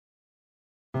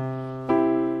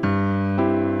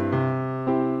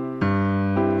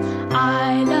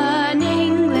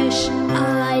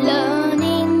I learn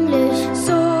English.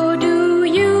 So do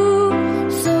you.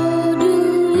 So do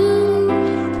you.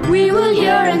 We will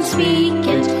hear and speak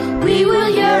it. We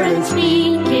will hear and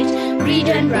speak it. Read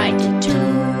and write it too.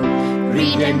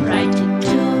 Read and write it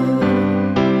too.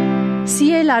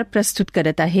 CLR प्रस्तुत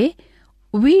करत आहे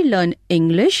we learn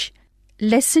English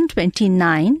lesson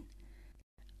 29.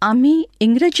 आम्ही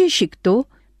इंग्रजी शिकतो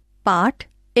पाठ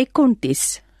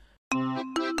 29.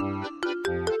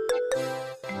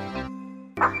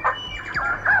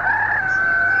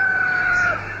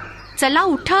 चला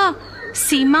उठा,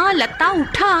 सीमा, लता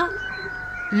उठा.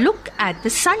 Look at the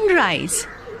sunrise.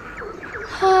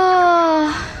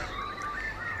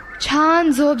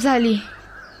 छान झोप झाली.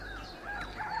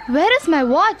 Where is my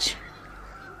watch?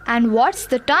 And what's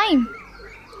the time?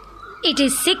 It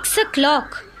is 6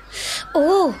 o'clock.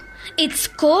 Oh, it's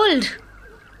cold.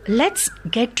 Let's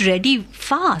get ready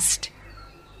fast.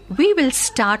 We will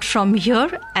start from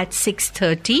here at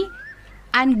 6:30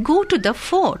 and go to the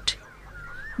fort.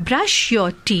 Brush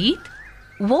your teeth,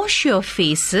 wash your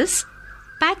faces,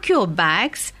 pack your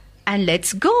bags and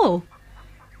let's go.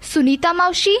 Sunita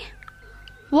Maushi,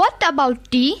 what about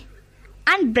tea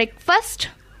and breakfast?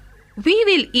 We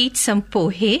will eat some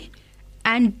pohe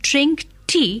and drink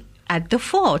tea at the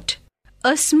fort.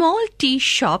 A small tea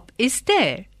shop is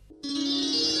there.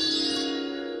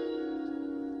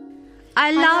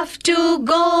 I love to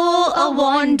go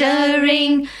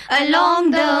a-wandering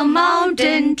along the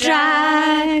mountain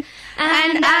track.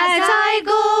 And as I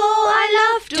go, I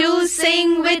love to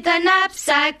sing with a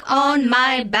knapsack on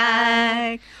my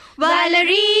back.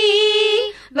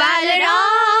 Valerie, Valera,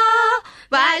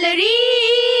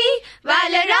 Valerie,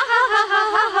 Valera,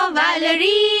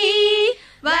 Valerie,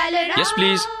 Valera. Yes,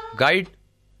 please. Guide.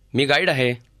 Me guide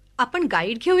आहे. आपण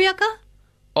guide घेऊया का?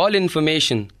 All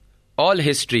information, all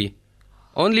history,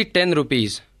 only 10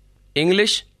 rupees.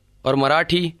 English और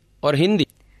मराठी और हिंदी.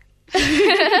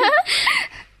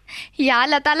 या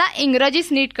लताला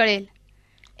इंग्रजीच नीट कळेल.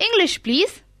 English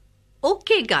please.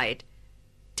 Okay, guide.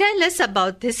 Tell us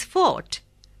about this fort.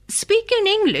 Speak in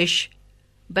English,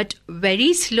 but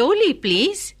very slowly,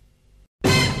 please.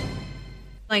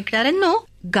 ऐकणाऱ्यांनो,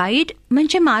 guide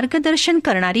म्हणजे मार्गदर्शन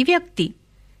करणारी व्यक्ती.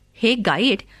 हे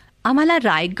गाईड आम्हाला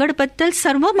रायगडबद्दल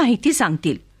सर्व माहिती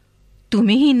सांगतील.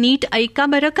 तुम्हीही नीट ऐका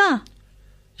बरं का?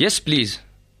 Yes, please.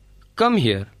 Come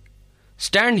here.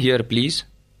 Stand here, please.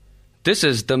 This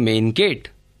is the main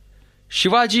gate.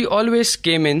 Shivaji always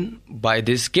came in by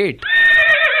this gate.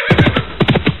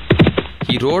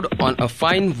 He rode on a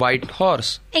fine white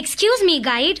horse. Excuse me,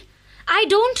 guide. I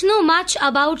don't know much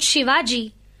about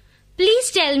Shivaji.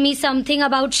 Please tell me something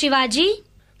about Shivaji.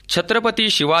 Chhatrapati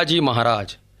Shivaji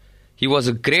Maharaj. He was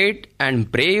a great and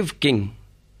brave king.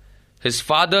 His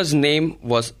father's name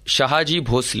was Shahaji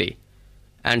Bhosle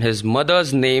and his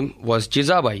mother's name was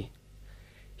Jizabai.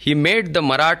 He made the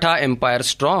Maratha Empire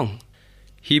strong.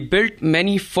 He built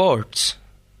many forts.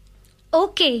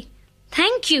 Okay,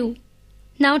 thank you.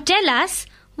 Now tell us,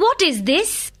 what is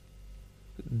this?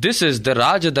 This is the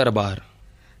Raj Darbar.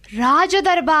 राज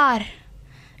दरबार.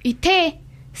 इथे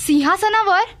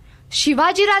सिंहासनावर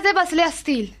शिवाजी राजे बसले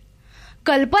असतील.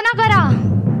 कल्पना करा.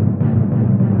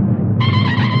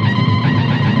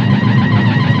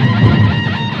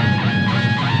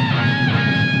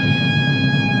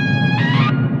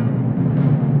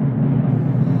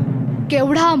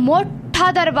 केवढा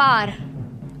मोठा दरबार.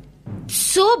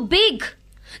 So big.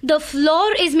 The floor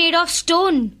is made of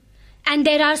stone and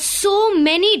there are so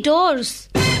many doors.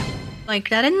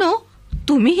 ऐकणाऱ्यांनो,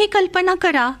 तुम्हीही कल्पना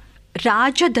करा.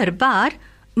 राज दरबार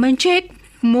म्हणजे एक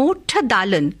मोठं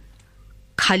दालन.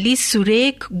 खाली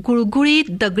सुरेख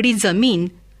गुळगुळीत दगडी जमीन,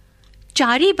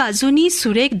 चारी बाजूनी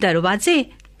सुरेख दरवाजे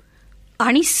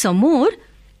आणि समोर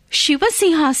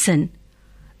शिवसिंहासन.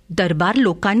 दरबार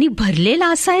लोकांनी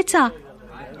भरलेला असायचा.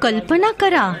 कल्पना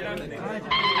करा.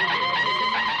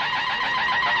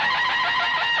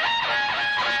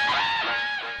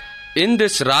 In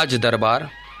this Raj Darbar,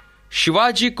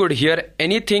 Shivaji could hear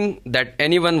anything that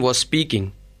anyone was speaking.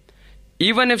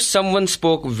 Even if someone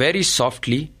spoke very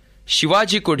softly,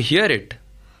 Shivaji could hear it.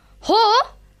 हो,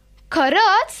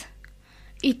 खरंच.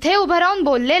 इथे उभं राहून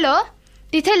बोललेलं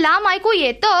तिथे लांब ऐकू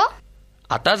येतं.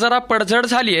 आता जरा पडझड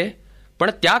झालीये,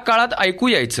 पण त्या काळात ऐकू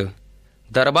यायचं.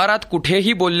 दरबारात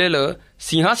कुठेही बोललेलं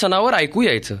सिंहासनावर ऐकू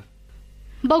यायचं.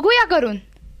 बघूया करून.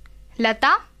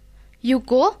 Lata, you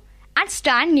go and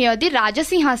stand near the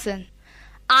Rajasinghasan.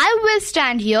 I will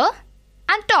stand here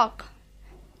and talk.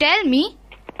 Tell me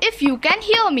if you can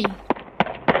hear me.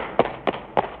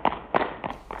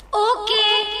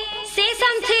 Okay, say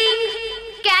something.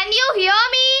 Can you hear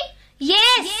me?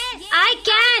 Yes, I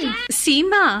can.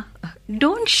 Seema,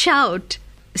 don't shout.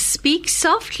 Speak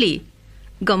softly.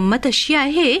 गंमत अशी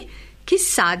आहे की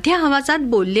साध्या आवाजात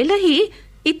बोललेलंही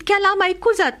इतक्या लांब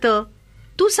ऐकू जातं.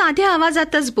 तू साध्या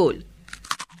आवाजातच बोल.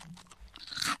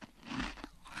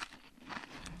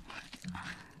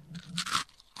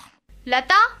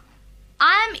 Lata,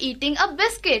 I am eating a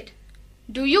biscuit.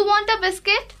 Do you want a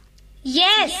biscuit?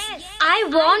 Yes, I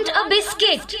want a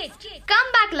biscuit.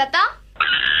 Come back, Lata.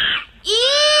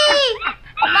 Eee!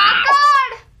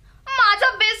 माकड!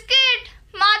 माझं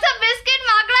बिस्किट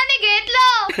माकडाने घेतलं.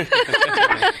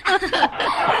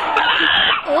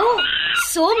 Oh,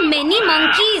 so many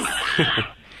monkeys.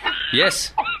 Yes,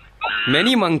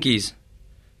 many monkeys.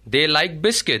 They like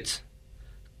biscuits.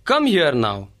 Come here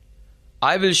now.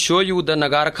 I will show you the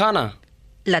Nagarkhana.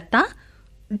 Lata,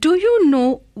 do you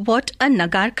know what a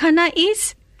Nagarkhana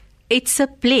is? It's a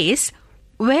place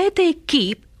where they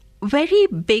keep very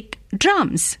big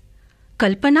drums.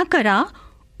 कल्पना करा,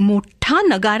 मोठा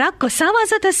नगारा कसा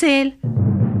वाजत असेल.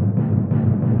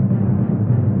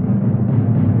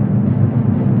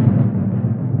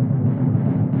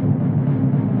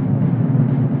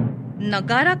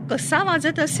 नगारा कसा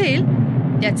वाजत असेल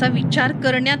त्याचा विचार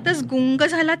करण्यातच गुंग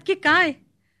झालात की काय?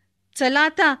 चला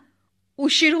आता,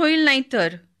 उशीर होईल नाही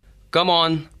तर. Come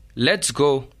on, let's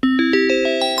go.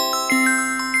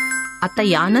 आता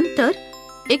यानंतर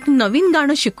एक नवीन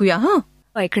गाणं शिकूया.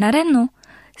 ऐकणाऱ्यांनो,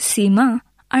 सीमा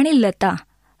आणि लता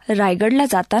रायगडला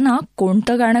जाताना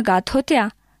कोणतं गाणं गात होत्या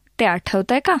ते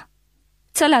आठवतंय का?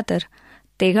 चला तर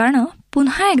ते गाणं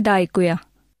पुन्हा एकदा ऐकूया.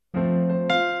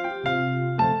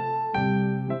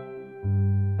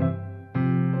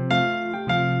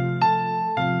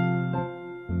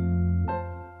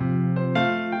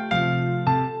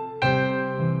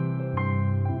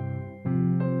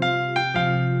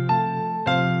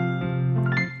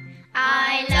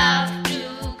 I love to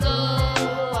go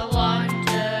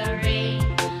wandering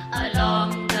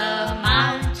along the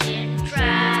mountain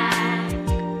track,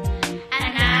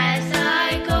 and as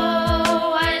I go,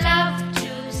 I love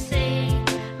to sing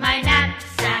my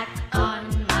knapsack on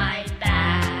my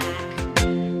back.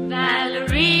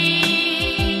 Valerie,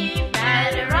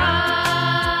 Valera,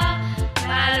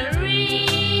 Valerie,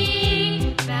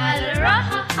 Valera,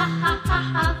 ha ha ha ha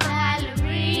ha,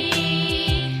 Valerie,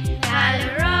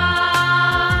 Valera,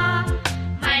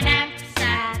 my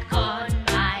knapsack on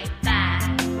my back.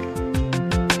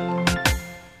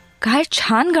 काय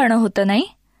छान गाणं होतं नाही?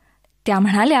 त्या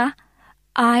म्हणाल्या,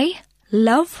 I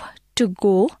love to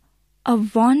go a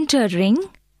wandering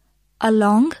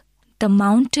along the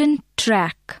mountain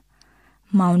track.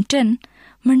 Mountain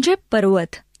म्हणजे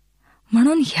पर्वत,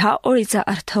 म्हणून ह्या ओळीचा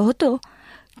अर्थ होतो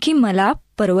की मला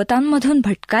पर्वतांमधून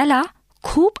भटकायला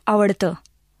खूप आवडतं.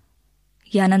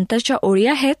 यानंतरच्या ओळी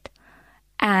आहेत,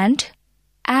 and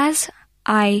as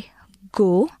I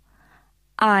go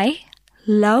I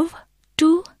love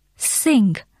to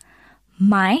sing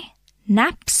my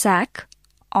knapsack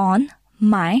on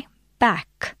my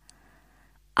back.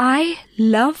 I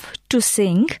love to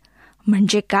sing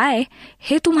म्हणजे काय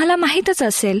हे तुम्हाला माहीतच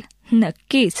असेल.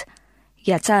 नक्कीच.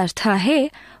 याचा अर्थ आहे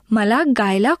मला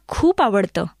गायला खूप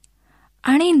आवडतं.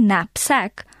 आणि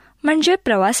नॅपसॅक म्हणजे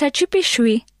प्रवासाची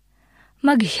पिशवी.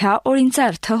 मग ह्या ओळींचा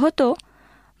अर्थ होतो,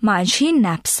 माझी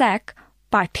नॅपसॅक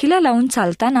पाठीला लावून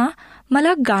चालताना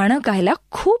मला गाणं गायला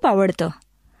खूप आवडतं.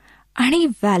 आणि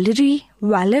व्हॅलरी,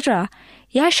 व्हॅलेरा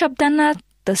या शब्दांना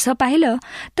तसं पाहिलं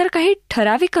तर काही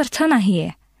ठराविक अर्थ नाहीये.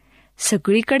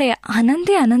 सगळीकडे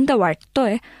आनंदी आनंद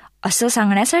वाटतोय असं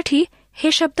सांगण्यासाठी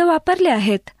हे शब्द वापरले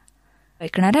आहेत.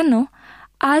 ऐकणाऱ्यांनो,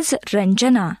 आज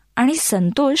रंजना आणि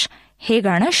संतोष हे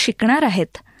गाणं शिकणार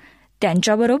आहेत.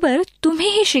 त्यांच्याबरोबर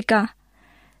तुम्हीही शिका.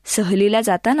 सहलीला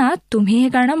जाताना तुम्ही हे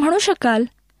गाणं म्हणू शकाल.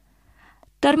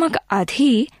 तर मग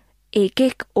आधी एक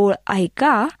एक ओळ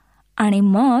ऐका आणि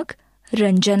मग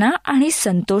रंजना आणि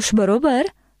संतोष बरोबर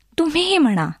तुम्हीही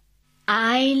म्हणा.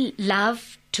 I love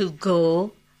to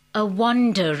go a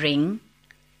wandering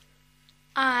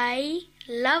I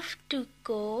love to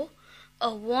go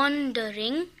a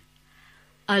wandering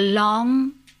along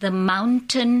the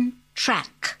mountain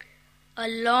track,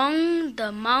 along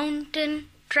the mountain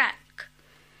track,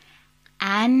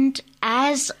 and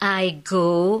as I go,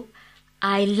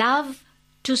 I love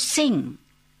to sing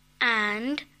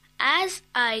and as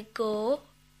I go,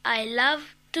 I love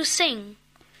to sing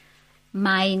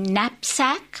my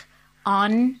knapsack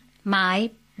on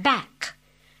my back.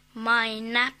 my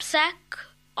knapsack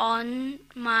on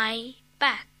my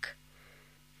back.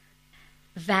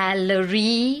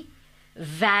 Valerie,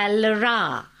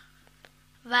 Valera,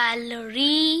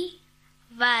 Valerie,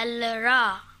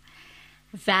 Valera,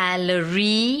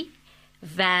 Valerie,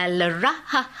 Valera,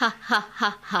 ha ha ha ha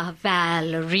ha.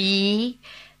 Valerie,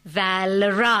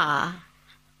 Valera.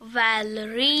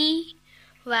 Valerie,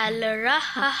 Valera,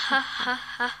 ha ha ha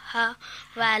ha ha.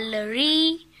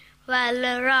 Valerie,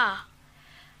 Valera.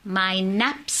 My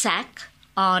knapsack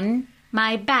on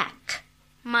my back.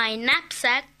 My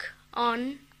knapsack on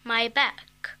my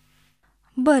back.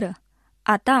 बरं,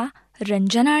 आता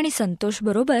रंजना आणि संतोष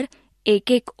बरोबर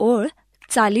एक एक ओळ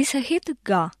चालीसहित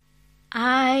गा.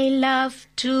 I love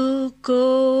to go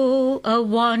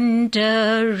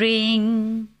a-wandering.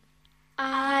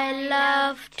 I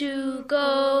love to go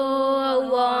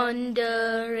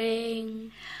a-wandering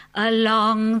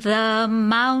Along the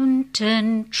mountain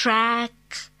track.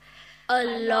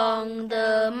 along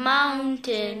the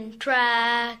mountain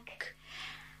track.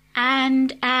 And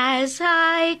as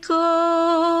I go,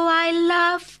 I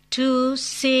love to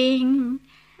sing.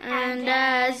 And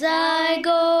as I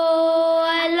go,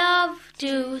 I love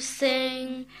to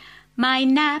sing. My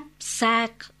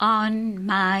knapsack on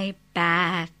my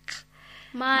back.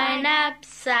 My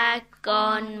knapsack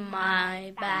on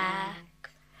my back.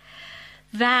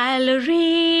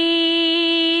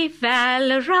 Valerie,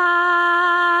 Valera.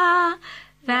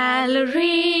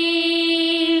 Valerie,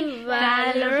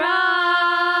 Valera.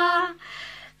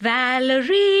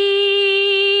 Valerie,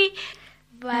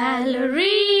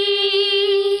 Valerie,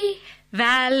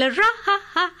 Valera, ha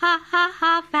ha ha ha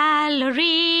ha.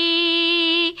 Valerie,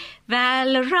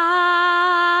 Valera.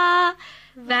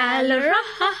 Valera,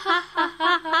 ha ha ha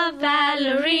ha ha.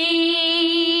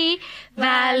 Valerie,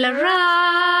 Valera.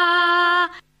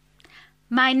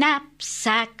 My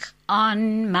knapsack on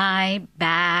my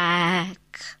back.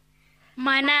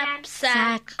 my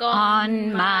knapsack On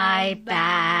my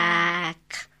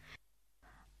back.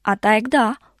 आता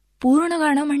एकदा पूर्ण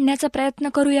गाणं म्हणण्याचा प्रयत्न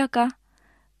करूया का?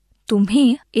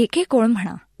 तुम्ही एक एक ओळ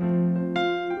म्हणा.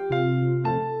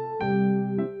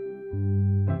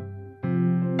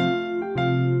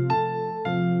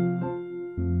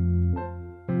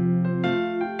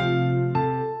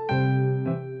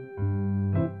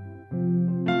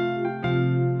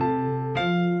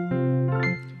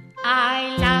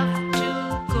 I love to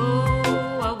go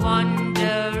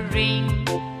a-wandering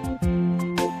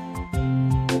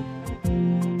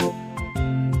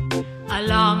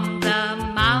along the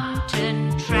mountain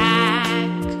track.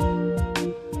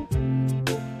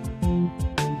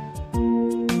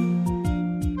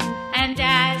 And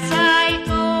as I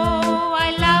go, I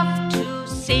love to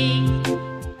sing.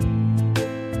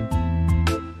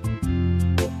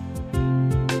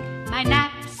 My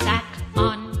knapsack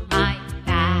on my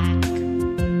back.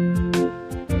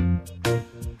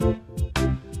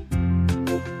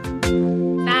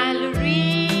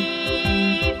 Valerie,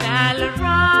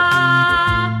 Valera.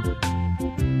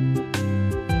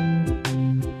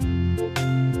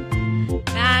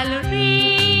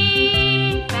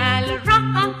 Valerie, Valera.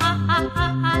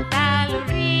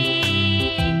 Valerie,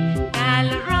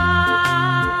 Valera.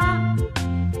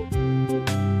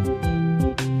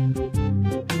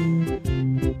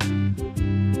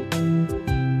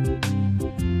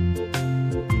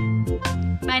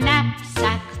 My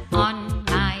knapsack on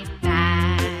my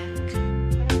back.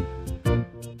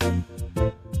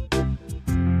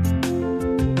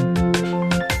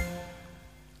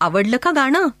 आवडलं का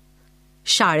गाणं?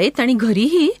 शाळेत आणि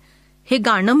घरीही हे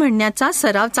गाणं म्हणण्याचा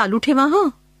सराव चालू ठेवा हं.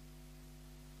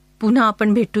 पुन्हा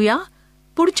आपण भेटूया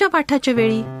पुढच्या पाठाच्या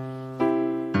वेळी.